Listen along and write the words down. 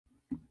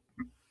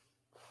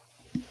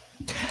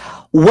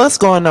What's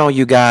going on,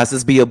 you guys?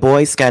 It's be a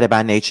boy, Scattered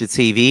by Nature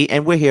TV,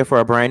 and we're here for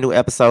a brand new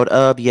episode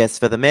of Yes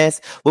for the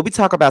Mess, where we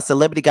talk about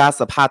celebrity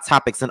gossip, hot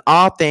topics, and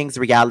all things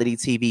reality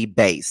TV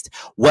based.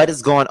 What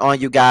is going on,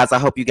 you guys? I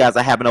hope you guys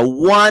are having a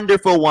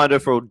wonderful,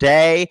 wonderful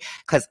day,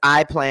 because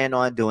I plan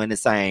on doing the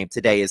same.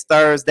 Today is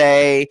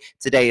Thursday.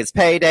 Today is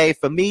payday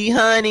for me,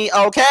 honey.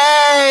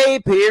 Okay,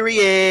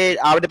 period.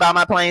 I already bought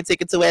my plane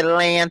ticket to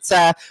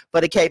Atlanta for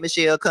the Kate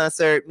Michelle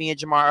concert. Me and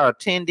Jamar are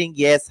attending.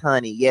 Yes,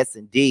 honey. Yes,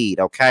 indeed.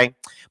 Okay.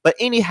 But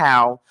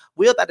anyhow,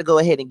 we're about to go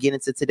ahead and get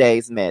into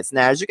today's mess.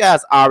 Now, as you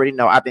guys already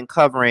know, I've been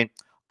covering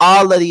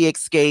all of the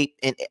Xscape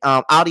and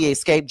all the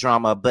Xscape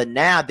drama, but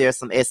now there's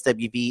some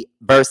SWV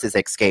versus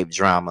Xscape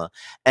drama.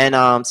 And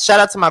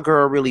shout out to my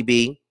girl, Really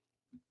B,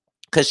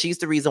 because she's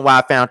the reason why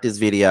I found this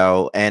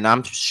video, and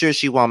I'm sure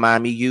she won't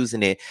mind me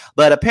using it.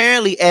 But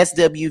apparently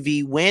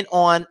SWV went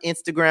on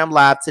Instagram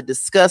Live to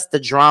discuss the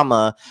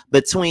drama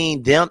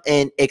between them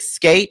and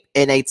Xscape,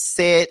 and they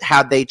said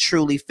how they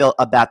truly felt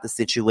about the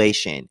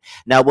situation.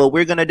 Now, what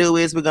we're going to do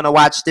is we're going to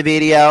watch the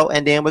video,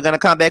 and then we're going to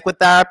come back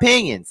with our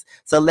opinions.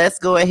 So let's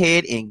go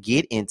ahead and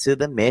get into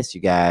the mess,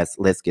 you guys.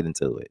 Let's get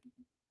into it.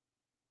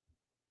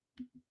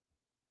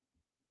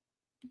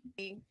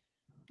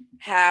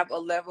 Have a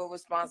level of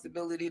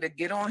responsibility to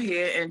get on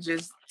here and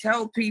just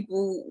tell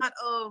people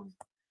of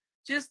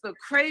just the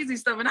crazy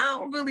stuff. And I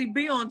don't really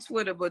be on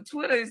Twitter, but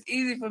Twitter is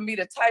easy for me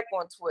to type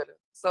on Twitter.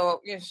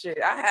 So, shit,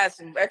 I had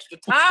some extra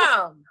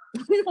time.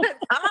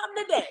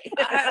 Today.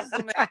 I had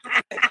some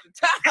extra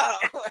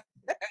time.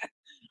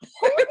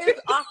 Who is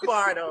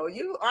Akbar, though?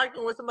 You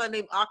arguing with somebody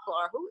named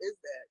Akbar. Who is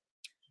that?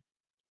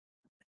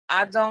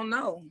 I don't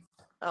know.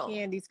 Oh.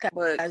 Candy's cousin.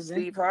 But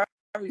Steve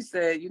Harvey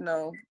said,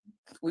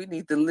 we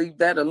need to leave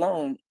that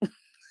alone.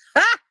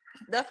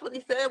 That's what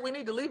he said. We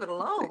need to leave it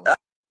alone.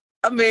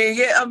 I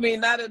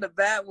mean, not in a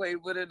bad way,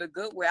 but in a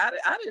good way. I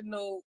didn't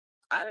know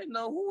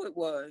who it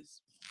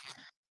was.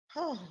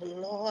 Oh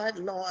Lord.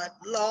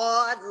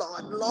 All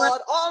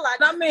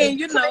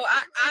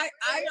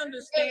I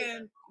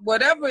understand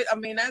whatever. I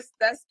mean,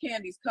 that's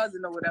Candy's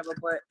cousin or whatever.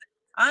 But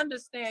I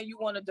understand you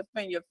want to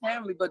defend your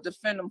family, but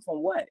defend them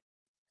from what?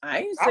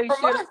 I ain't say shit.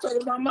 I'm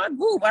talking about my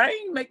group. I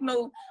ain't make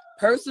no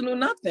personal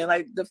nothing.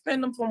 Like,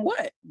 defend them from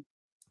what?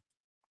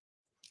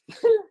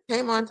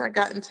 Tamar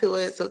got into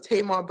it, so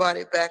Tamar brought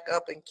it back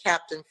up and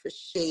captain for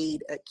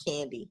shade at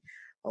Candy.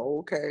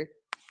 Okay.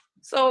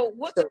 So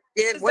what that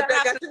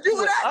got to do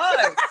with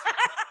us?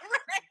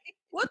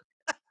 What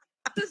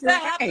does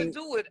that have to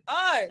do with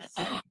us?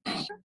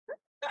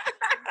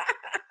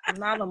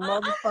 Not a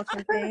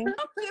motherfucking thing.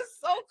 I'm just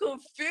so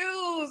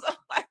confused. I'm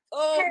like,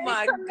 oh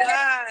my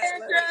God.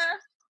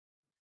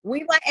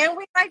 We like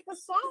the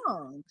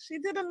song. She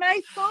did a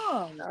nice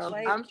song.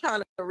 I'm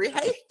trying to read.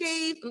 Hey,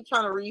 Steve. I'm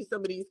trying to read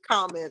some of these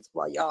comments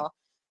while y'all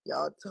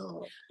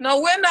talk.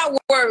 No, we're not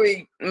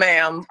worried,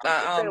 ma'am.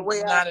 Not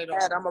at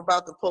all. I'm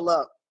about to pull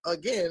up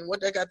again.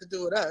 What that got to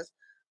do with us?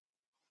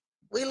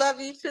 We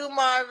love you too,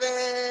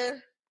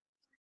 Marvin.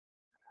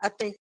 I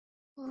think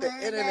the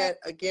internet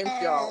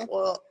against y'all.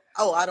 Well,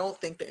 I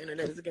don't think the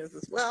internet is against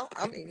us. Well,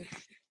 I mean,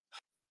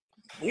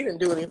 we didn't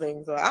do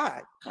anything, so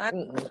I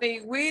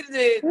think we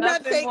did. We're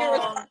not taking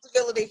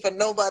responsibility for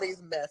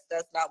nobody's mess.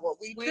 That's not what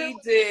we do. We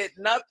did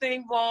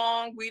nothing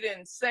wrong. We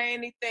didn't say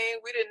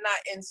anything. We did not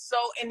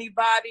insult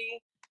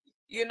anybody.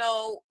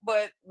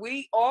 But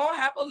we all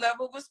have a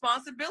level of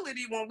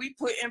responsibility when we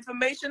put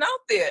information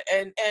out there,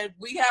 and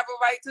we have a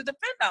right to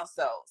defend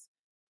ourselves.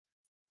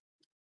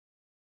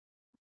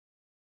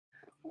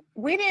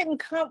 We didn't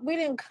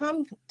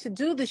come to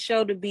do the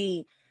show to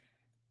be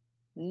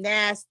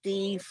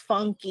nasty,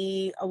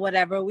 funky, or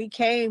whatever. We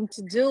came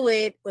to do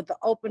it with an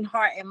open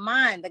heart and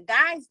mind. The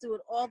guys do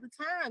it all the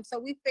time. So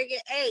we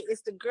figured, hey,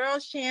 it's the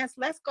girl's chance.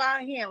 Let's go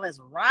out here and let's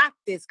rock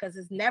this, because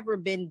it's never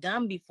been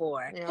done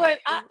before. Yeah.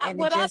 But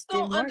what I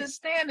don't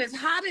understand is,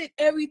 how did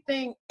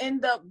everything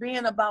end up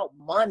being about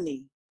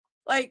money?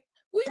 Like,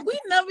 we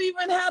never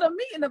even had a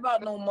meeting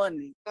about no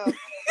money.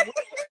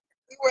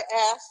 We were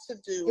asked to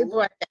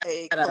do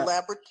a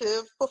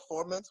collaborative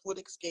performance with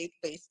Xscape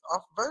based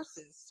off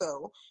Versus.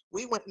 So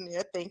we went in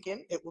there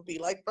thinking it would be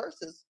like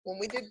Versus. When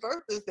we did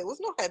Versus, there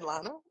was no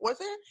headliner, was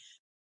there?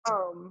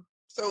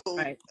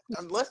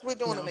 Unless we're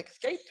doing an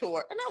Xscape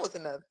tour, and that was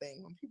another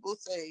thing. When people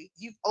say,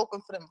 you've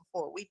opened for them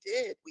before, we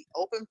did. We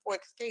opened for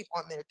Xscape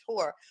on their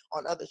tour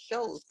on other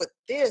shows, but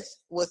this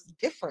was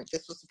different.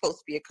 This was supposed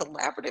to be a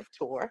collaborative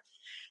tour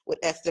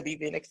with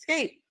SWV and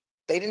Xscape.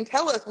 They didn't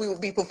tell us we would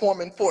be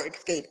performing for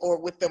Xscape or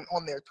with them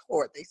on their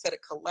tour. They said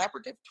a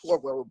collaborative tour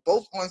where we're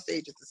both on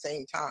stage at the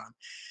same time.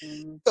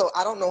 Mm-hmm. So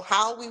I don't know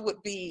how we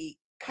would be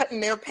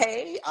cutting their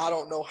pay. I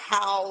don't know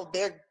how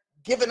they're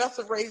giving us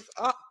a raise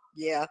up.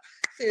 Yeah.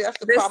 See, that's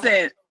the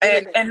problem.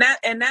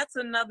 And that's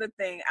another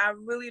thing. I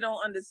really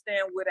don't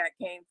understand where that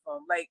came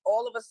from. Like,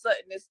 all of a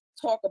sudden, this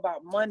talk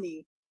about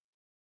money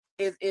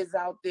is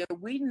out there.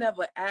 We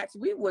never asked.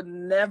 We would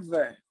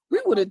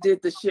have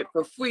did the shit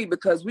for free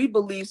because we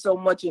believe so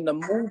much in the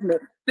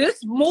movement.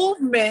 This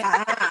movement,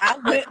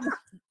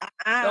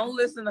 don't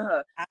listen to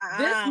her.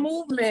 This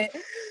movement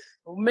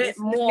meant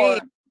more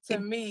to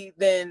me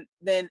than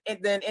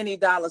any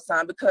dollar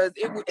sign, because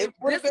this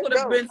would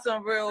have been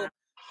some real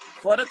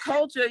for the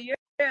culture.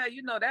 Yeah,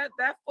 you know that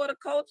for the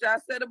culture. I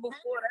said it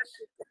before. That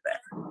shit.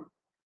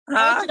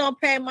 Culture don't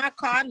pay my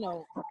car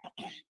note.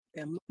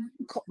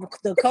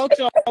 The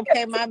culture don't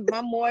pay my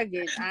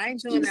mortgage. I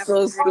ain't doing that.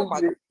 So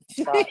stupid.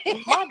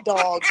 My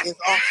dog is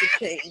off the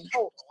chain.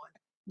 Hold on.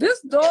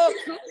 This dog,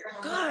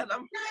 God,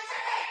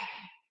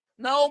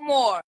 no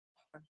more.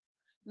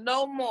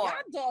 Your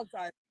dogs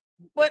are.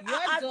 But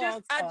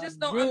I just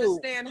don't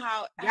understand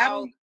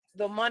how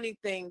the money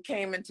thing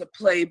came into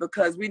play,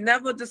 because we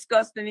never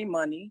discussed any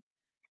money.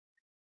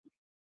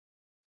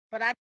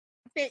 But I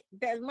think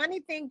the money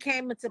thing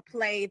came into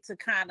play to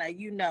kind of,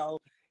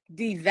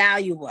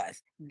 devalue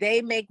us.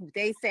 They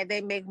said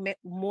they make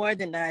more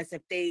than us.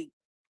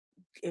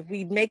 If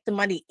we make the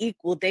money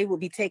equal, they will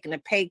be taking a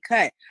pay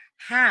cut.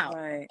 How?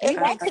 Right.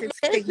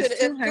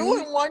 If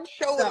doing one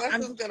show with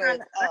us is gonna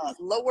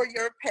lower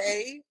your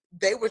pay,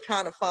 they were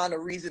trying to find a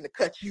reason to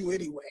cut you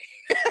anyway.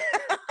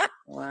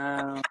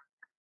 Wow.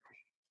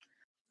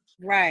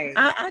 Right.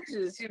 I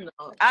just,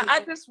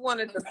 I just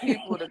wanted the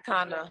people to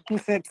kind of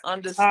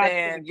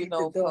understand,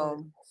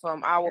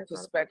 from our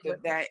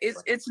perspective, that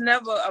it's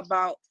never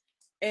about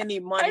any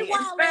money.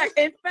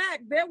 In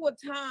fact, there were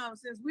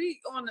times, since we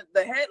on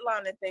the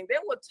headlining thing,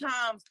 there were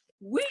times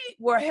we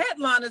were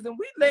headliners and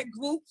we let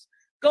groups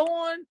go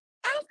on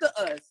after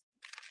us.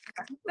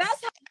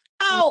 That's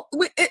how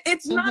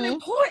it's not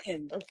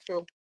important. That's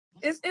true.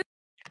 It's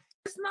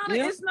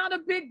not a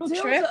big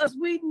deal to us.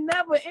 We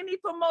never, any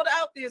promoter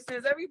out there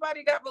says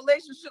everybody got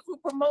relationships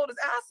with promoters.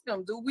 Ask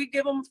them, do we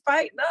give them a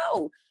fight?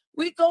 No,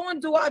 we go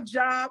and do our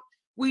job.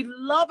 We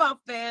love our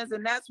fans,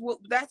 and that's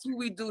who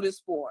we do this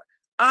for.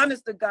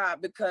 Honest to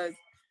God, because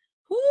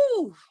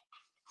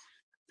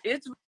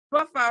it's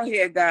rough out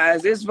here,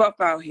 guys. It's rough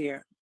out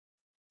here.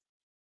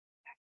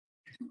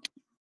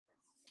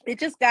 It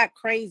just got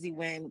crazy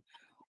when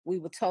we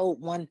were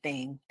told one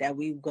thing, that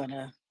we were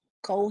gonna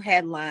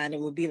co-headline. It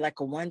would be like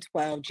a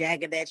 112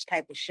 Jagged Edge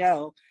type of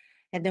show,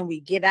 and then we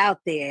get out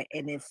there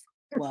and it's,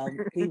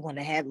 we want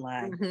to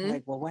headline.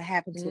 Like, well, what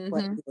happened to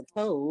what we were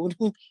told?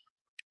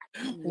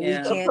 We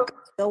can't go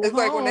home.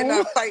 Like when they're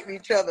not fighting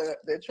each other,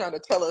 they're trying to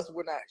tell us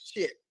we're not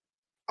shit.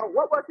 Oh,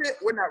 what was it?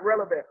 We're not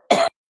relevant.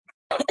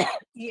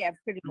 Yeah,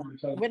 pretty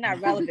much. We're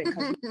not relevant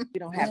because we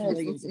don't have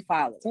millions of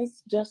followers.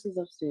 That's Justice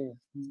upstairs.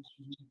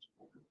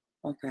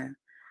 Okay.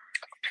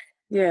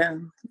 Yeah.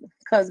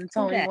 Cousin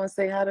Tony, you want to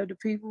say hi to the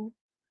people?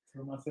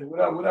 So I say, what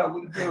up,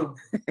 what it do?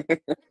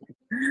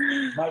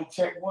 Mic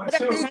check 1,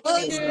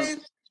 2.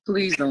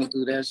 Please don't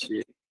do that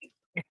shit.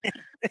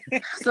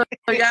 So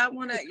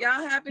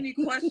y'all have any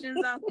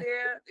questions out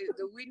there?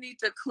 Do we need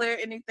to clear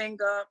anything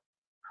up?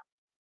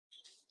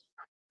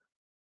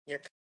 Your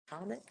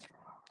comment?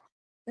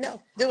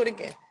 No, do it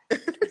again.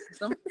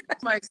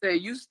 Somebody say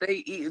you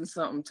stay eating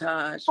something,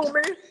 Taj. Oh,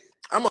 man.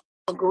 I'm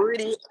a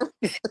gritty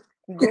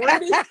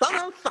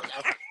son.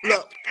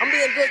 Look, I'm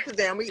being good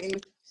today. I'm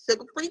eating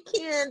sugar-free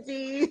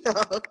candy.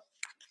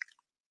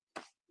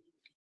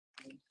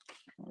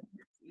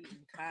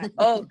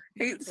 Oh,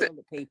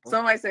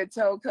 somebody said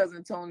tell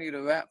Cousin Tony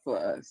to rap for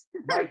us.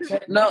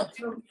 No.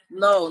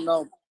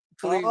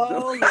 Please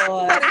Lord.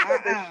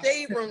 The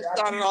shade room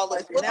started all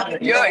this.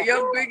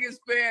 Your biggest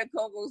fan,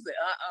 Coco, said,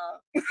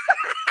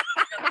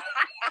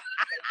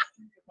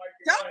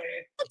 Don't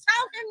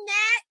tell him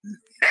that.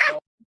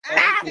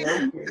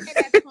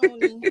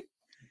 Tony.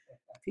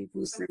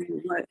 People say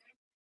what?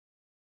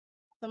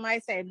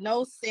 Somebody said,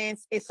 no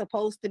sense. It's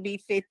supposed to be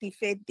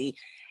 50-50.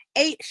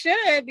 It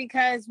should,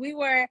 because it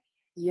was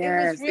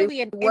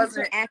really an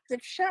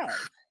interactive show.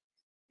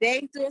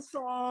 They do a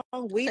song,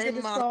 we did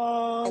a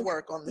song.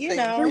 Work on the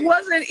It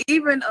wasn't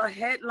even a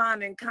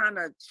headlining kind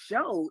of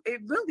show.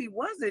 It really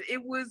wasn't.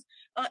 It was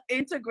an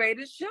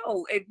integrated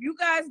show. If you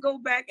guys go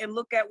back and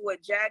look at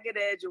what Jagged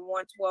Edge and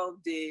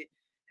 112 did,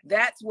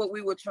 that's what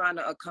we were trying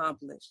to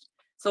accomplish.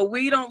 So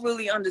we don't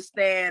really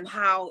understand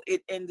how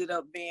it ended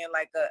up being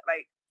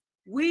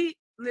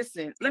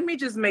listen, let me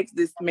just make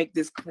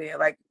this clear.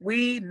 Like,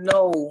 we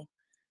know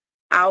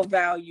our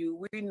value,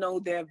 we know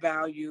their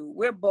value.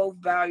 We're both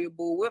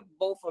valuable, we're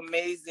both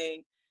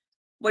amazing,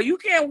 but you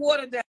can't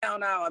water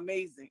down our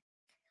amazing.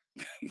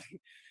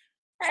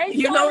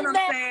 You know what I'm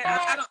saying?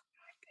 I don't.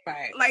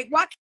 Right. Like,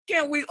 why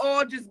can't we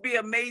all just be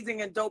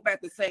amazing and dope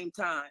at the same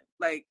time?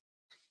 Like,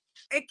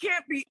 it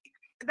can't be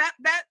that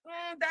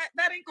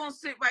ain't gonna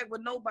sit right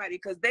with nobody,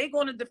 because they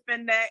gonna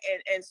defend that,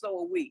 and so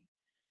are we.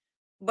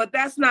 But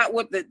that's not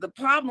what the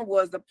problem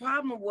was. The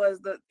problem was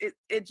that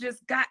it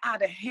just got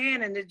out of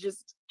hand, and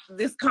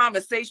this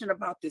conversation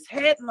about this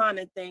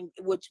headlining thing,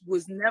 which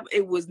was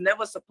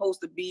never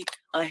supposed to be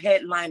a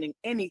headlining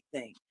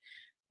anything.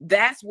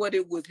 That's what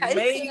it was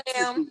made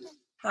to be.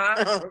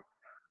 Huh?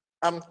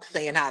 I'm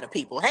saying hi to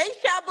people. Hey,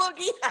 Sha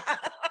Boogie.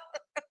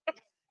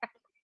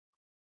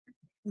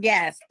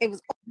 Yes, it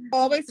was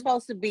always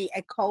supposed to be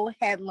a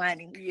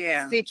co-headlining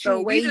situation.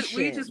 So we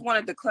just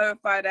wanted to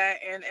clarify that.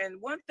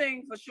 And one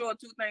thing for sure,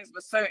 two things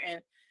for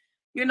certain,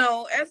 You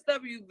know,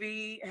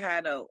 SWV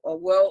had a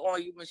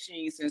well-oiled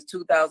machine since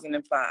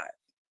 2005.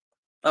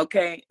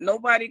 Okay,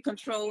 nobody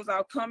controls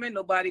our coming,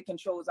 nobody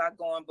controls our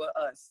going but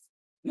us.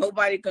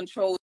 Nobody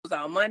controls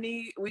our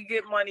money. We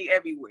get money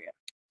everywhere.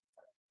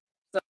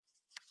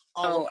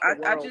 So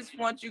I just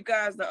want you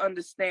guys to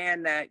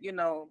understand that, you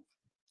know,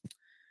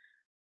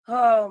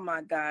 oh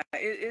my God,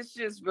 it's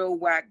just real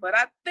whack. But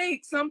I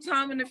think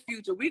sometime in the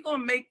future, we're going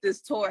to make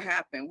this tour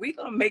happen. We're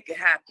going to make it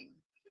happen.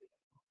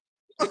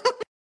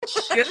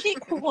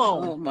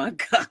 Oh my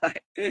God.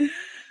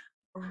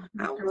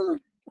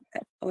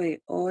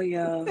 Wait, oh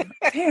yeah.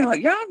 Damn,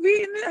 y'all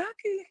reading it? How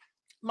can...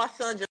 My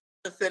son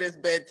just said it's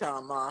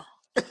bedtime, Ma.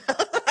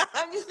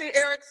 Have you seen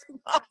Eric's?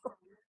 I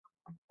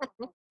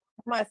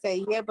might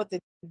say, yeah, but the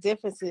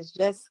difference is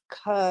just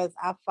because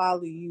I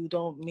follow you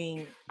don't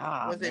mean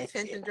was it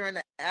tension during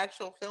the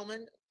actual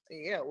filming?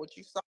 Yeah, what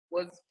you saw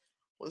was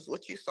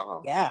what you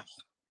saw. Yeah.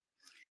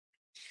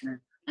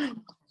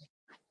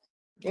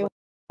 It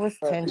was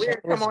tension. We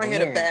didn't come on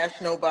here to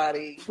bash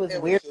nobody. It was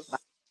weird.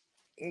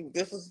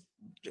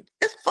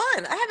 It's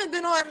fun. I haven't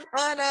been on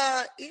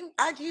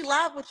IG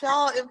Live with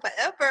y'all in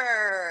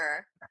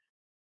forever.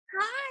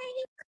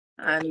 Hi.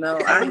 I know.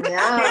 I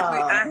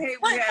hate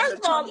we have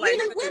first of all, where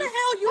the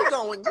hell you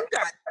going? You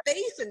got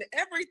face and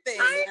everything.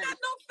 I ain't got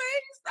no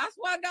face. That's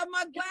why I got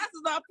my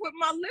glasses. I put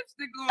my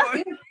lipstick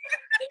on.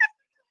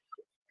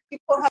 She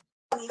put her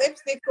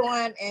lipstick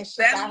on and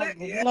she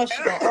you know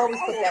she gonna always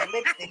put that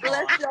lipstick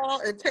on. Bless y'all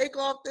and take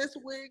off this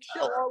wig,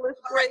 show all this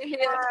gray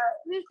hair.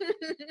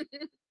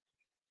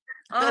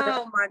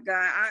 Oh my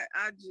God.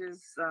 I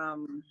just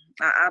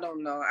I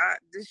don't know.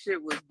 This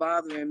shit was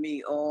bothering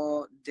me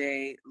all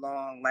day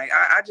long. Like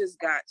I just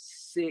got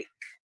sick.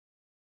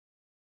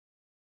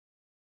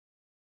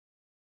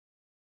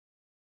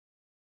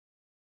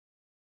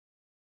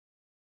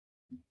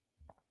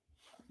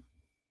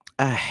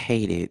 I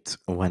hate it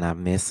when I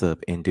mess up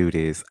and do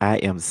this. I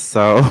am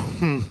so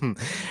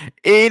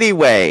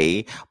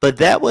anyway, but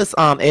that was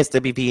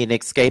SWV and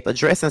Xscape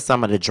addressing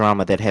some of the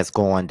drama that has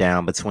gone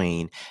down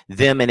between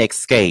them and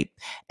Xscape.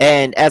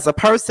 And as a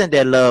person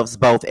that loves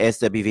both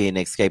SWV and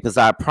Xscape, as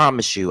I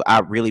promise you,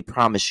 I really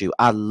promise you,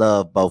 I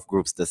love both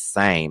groups the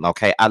same.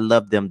 Okay, I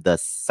love them the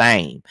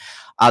same.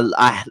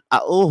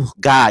 Oh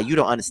God, you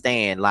don't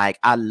understand. Like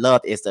I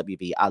love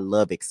SWV, I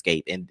love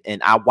Xscape,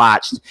 and I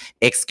watched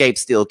Xscape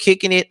still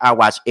kicking it. I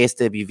watched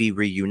SWV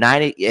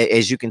Reunited.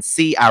 As you can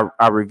see,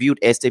 I reviewed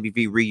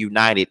SWV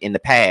Reunited in the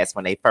past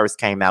when they first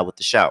came out with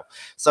the show.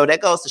 So that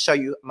goes to show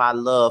you my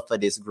love for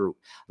this group.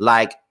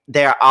 Like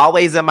they're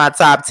always in my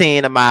top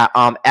 10 of my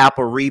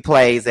Apple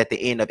replays at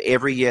the end of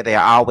every year. They're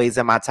always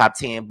in my top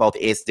 10, both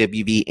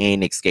SWV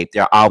and Xscape.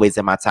 They're always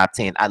in my top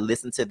 10. I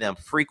listen to them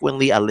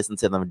frequently. I listen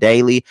to them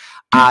daily.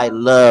 I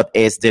love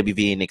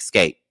SWV and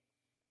Xscape.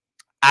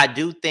 I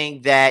do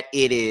think that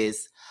it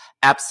is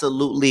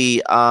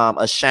absolutely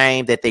a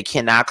shame that they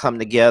cannot come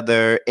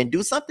together and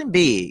do something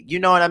big. You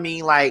know what I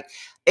mean? Like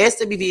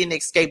SWV and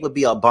Xscape would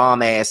be a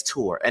bomb ass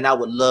tour, and I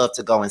would love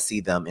to go and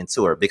see them in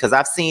tour because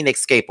I've seen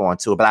Xscape on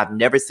tour, but I've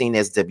never seen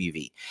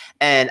SWV,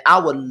 and I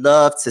would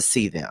love to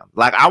see them.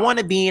 Like I want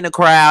to be in a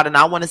crowd, and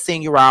I want to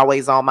sing "You're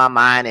Always on My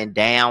Mind" and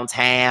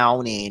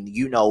 "Downtown" and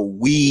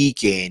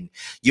 "Weak" and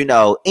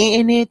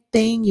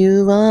anything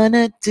you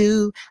wanna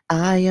do,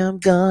 I am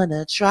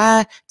gonna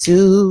try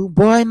to.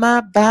 Boy,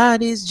 my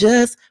body's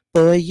just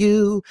for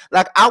you.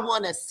 Like I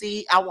want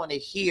to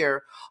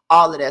hear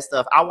all of that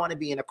stuff. I want to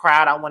be in the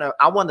crowd. I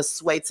want to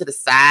sway to the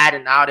side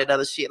and all that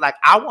other shit. Like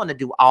I want to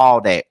do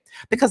all that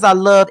because I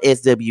love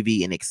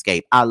SWV and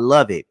Xscape. I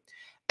love it.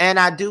 And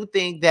I do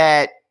think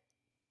that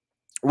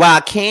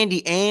while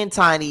Candy and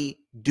Tiny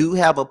do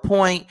have a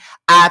point,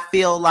 I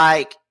feel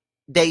like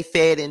they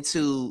fed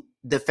into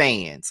the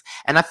fans.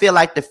 And I feel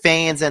like the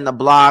fans and the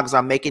blogs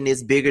are making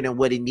this bigger than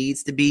what it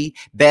needs to be.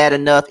 Bad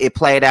enough it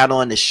played out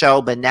on the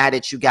show, but now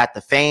that you got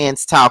the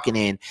fans talking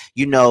and,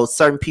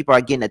 certain people are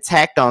getting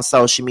attacked on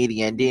social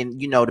media, and then,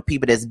 the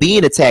people that's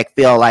being attacked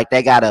feel like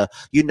they gotta,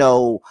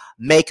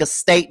 make a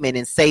statement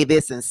and say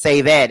this and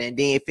say that, and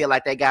then feel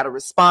like they gotta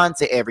respond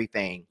to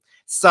everything.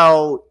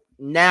 So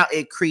now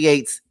it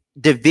creates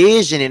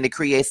division and it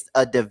creates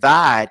a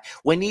divide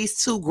when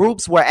these two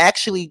groups were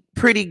actually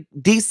pretty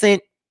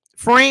decent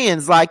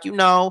friends. Like,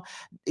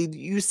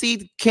 you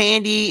see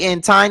Candy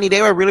and Tiny,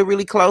 they were really,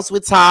 really close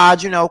with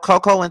Todd.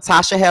 Coco and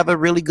Tasha have a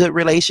really good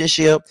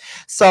relationship.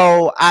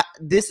 So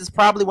this is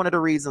probably one of the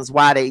reasons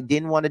why they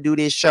didn't want to do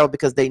this show,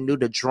 because they knew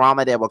the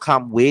drama that would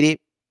come with it.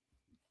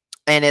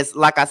 And it's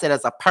like I said,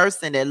 as a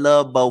person that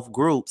love both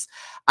groups,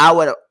 I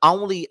can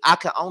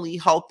only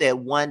hope that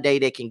one day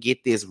they can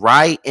get this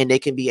right and they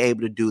can be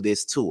able to do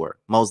this tour.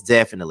 Most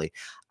definitely.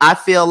 I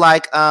feel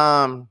like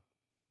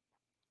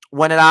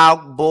when it all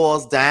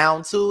boils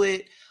down to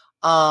it,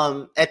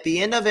 at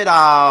the end of it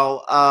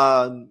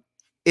all,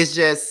 it's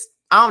just,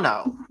 I don't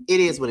know. It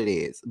is what it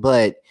is.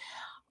 But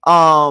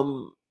I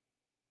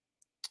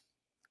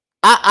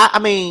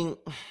mean,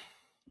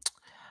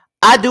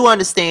 I do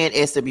understand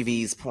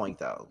SWV's point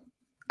though.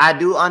 I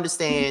do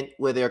understand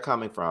where they're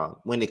coming from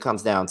when it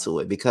comes down to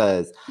it,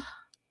 because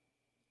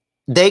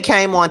they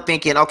came on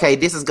thinking, okay,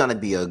 this is gonna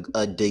be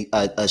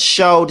a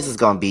show. This is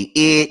gonna be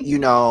it. You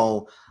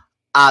know,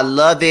 I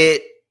love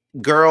it.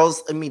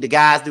 Girls, I mean, the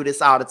guys do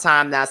this all the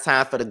time. Now it's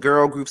time for the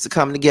girl groups to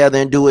come together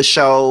and do a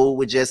show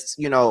with just,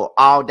 you know,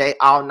 all day,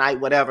 all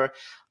night, whatever.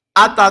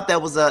 I thought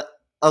that was a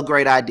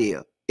great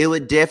idea. It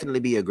would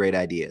definitely be a great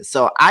idea.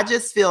 So I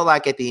just feel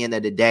like at the end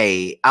of the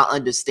day, I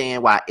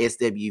understand why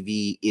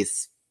SWV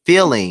is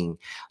feeling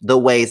the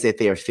ways that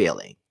they're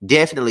feeling.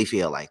 Definitely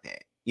feel like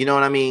that. You know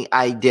what I mean?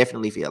 I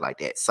definitely feel like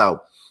that.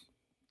 So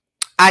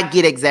I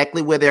get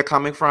exactly where they're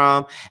coming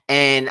from,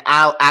 and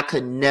I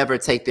could never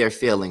take their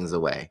feelings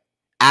away.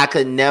 I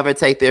could never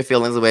take their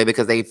feelings away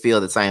because they feel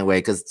the same way.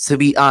 Because to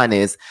be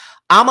honest,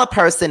 I'm a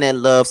person that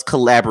loves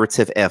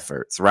collaborative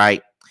efforts,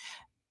 right?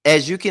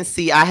 As you can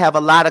see, I have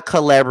a lot of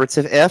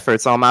collaborative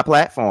efforts on my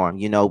platform.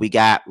 You know, we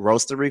got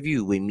Roaster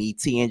Review with me,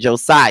 T, and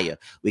Josiah.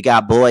 We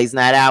got Boys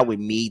Night Out with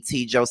me,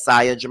 T,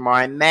 Josiah,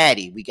 Jamar, and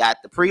Maddie. We got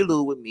the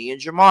Prelude with me and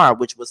Jamar,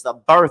 which was the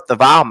birth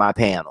of all my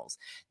panels.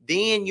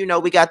 Then, you know,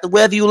 we got the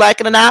Whether You Like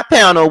It or Not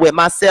panel with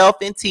myself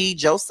and T,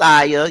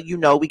 Josiah. You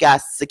know, we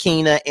got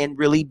Sakina and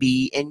Really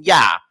B and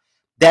Ya.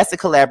 That's a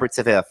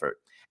collaborative effort.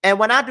 And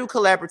when I do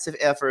collaborative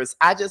efforts,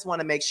 I just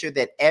want to make sure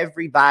that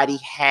everybody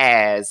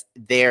has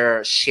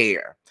their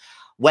share.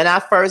 When I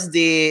first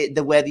did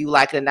the Whether You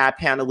Like It or Not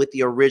panel with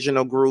the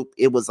original group,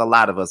 it was a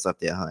lot of us up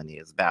there, honey.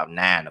 It was about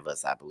 9 of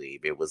us, I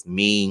believe. It was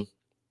me,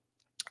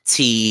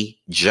 T,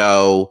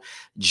 Joe,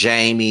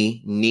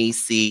 Jamie,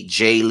 Niecy,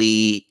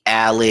 Jaylee,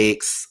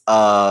 Alex,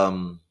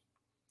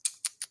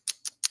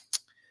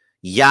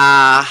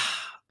 yeah,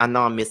 I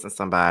know I'm missing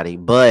somebody,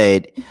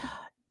 but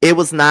it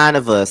was 9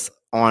 of us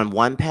on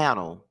one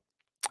panel.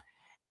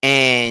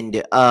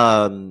 And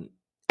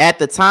at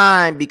the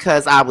time,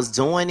 because I was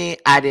doing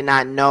it, I did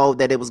not know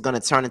that it was going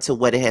to turn into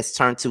what it has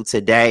turned to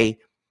today.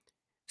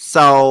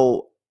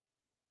 So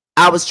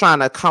I was trying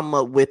to come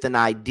up with an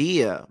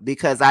idea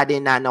because I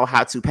did not know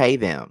how to pay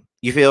them.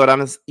 You feel what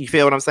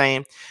I'm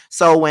saying?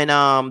 So when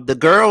the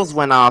girls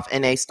went off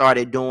and they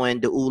started doing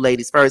the Ooh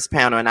Ladies First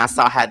panel, and I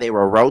saw how they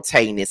were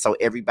rotating it so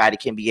everybody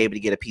can be able to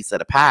get a piece of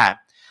the pie,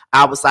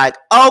 I was like,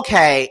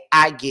 okay,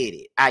 I get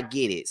it. I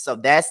get it. So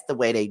that's the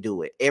way they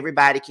do it.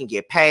 Everybody can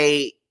get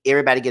paid.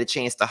 Everybody get a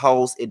chance to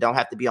host. It don't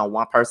have to be on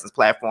one person's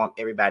platform.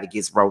 Everybody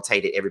gets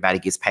rotated. Everybody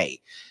gets paid.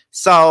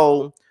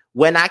 So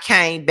when I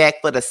came back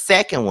for the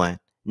second one,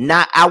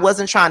 I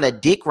wasn't trying to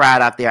dick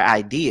ride out their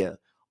idea,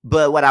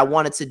 but what I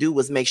wanted to do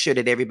was make sure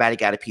that everybody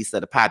got a piece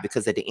of the pie,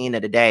 because at the end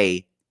of the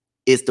day,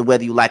 it's the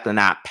Whether You Like It or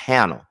Not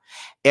panel.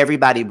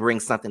 Everybody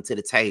brings something to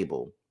the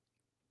table.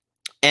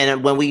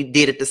 And when we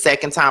did it the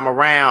second time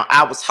around,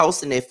 I was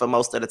hosting it for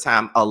most of the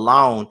time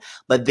alone.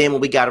 But then when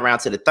we got around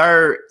to the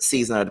third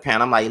season of the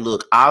panel, I'm like,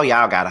 look, all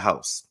y'all got to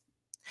host,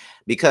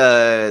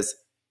 because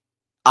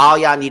all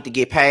y'all need to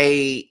get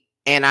paid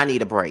and I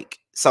need a break.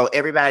 So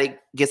everybody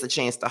gets a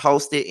chance to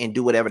host it and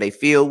do whatever they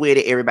feel with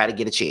it. Everybody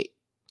get a check.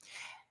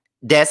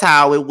 That's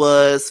how it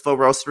was for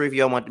Roaster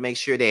Review. I wanted to make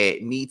sure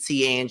that me,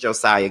 T, and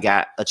Josiah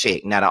got a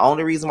check. Now, the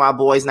only reason why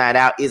Boys Night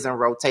Out isn't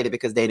rotated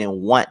because they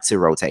didn't want to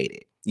rotate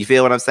it. You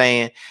feel what I'm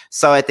saying?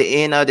 So at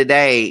the end of the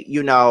day,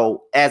 you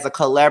know, as a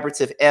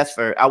collaborative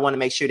effort, I want to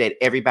make sure that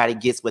everybody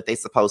gets what they're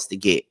supposed to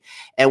get.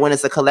 And when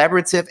it's a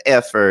collaborative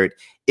effort,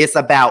 it's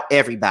about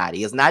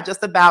everybody. It's not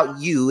just about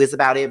you. It's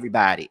about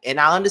everybody. And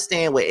I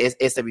understand where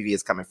SWV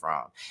is coming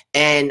from.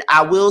 And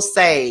I will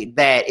say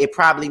that it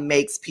probably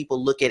makes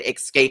people look at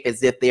Xscape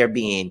as if they're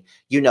being,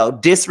 you know,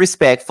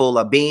 disrespectful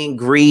or being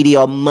greedy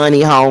or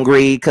money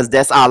hungry, because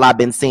that's all I've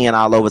been seeing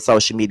all over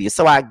social media.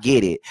 So I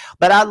get it.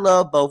 But I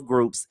love both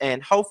groups.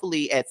 And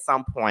hopefully at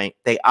some point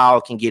they all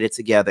can get it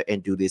together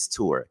and do this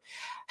tour.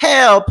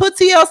 Hell, put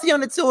TLC on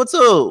the tour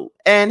too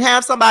and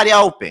have somebody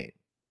open.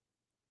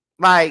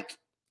 Like,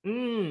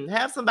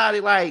 have somebody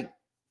like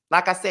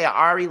I said,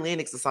 Ari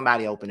Lennox or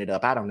somebody open it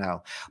up. I don't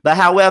know. But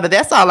however,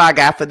 that's all I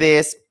got for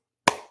this.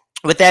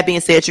 With that being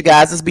said, you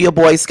guys, this be your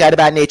boy Scotty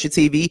by Nature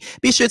TV.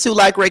 Be sure to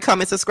like, rate,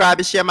 comment, subscribe,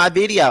 and share my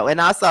video.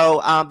 And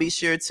also be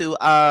sure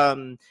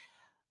to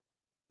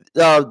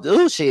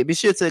be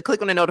sure to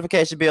click on the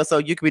notification bell so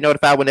you can be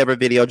notified whenever a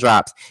video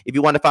drops. If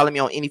you want to follow me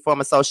on any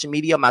form of social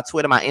media, my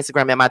Twitter, my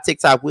Instagram, and my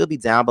TikTok will be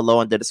down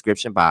below in the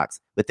description box.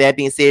 With that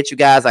being said, you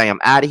guys, I am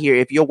out of here.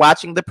 If you're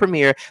watching the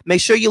premiere,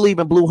 make sure you're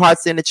leaving blue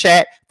hearts in the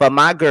chat for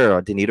my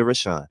girl, Danita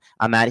Rashawn.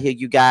 I'm out of here,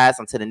 you guys.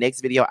 Until the next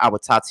video, I will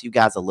talk to you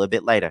guys a little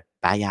bit later.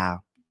 Bye,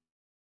 y'all.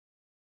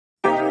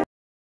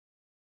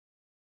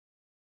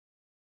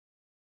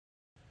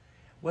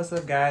 What's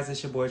up, guys?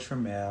 It's your boy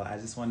Tremel. I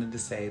just wanted to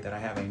say that I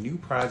have a new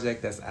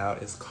project that's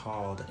out. It's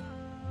called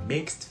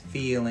Mixed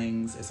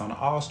Feelings. It's on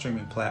all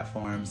streaming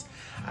platforms.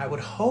 I would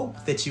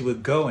hope that you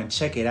would go and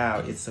check it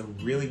out. It's a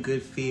really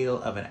good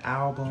feel of an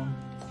album.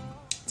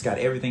 It's got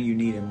everything you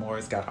need and more.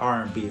 It's got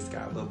R&B, it's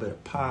got a little bit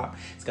of pop,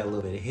 it's got a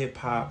little bit of hip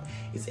hop.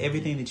 It's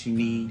everything that you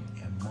need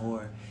and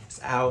more. It's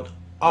out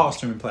all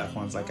streaming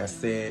platforms, like I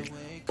said.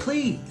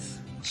 Please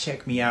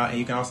check me out, and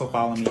you can also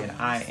follow me at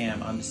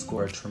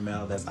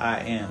IAM_Tremel. That's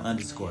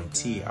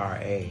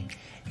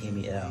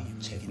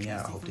IAM_TRAMEL. Check me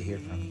out. I hope to hear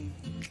from you.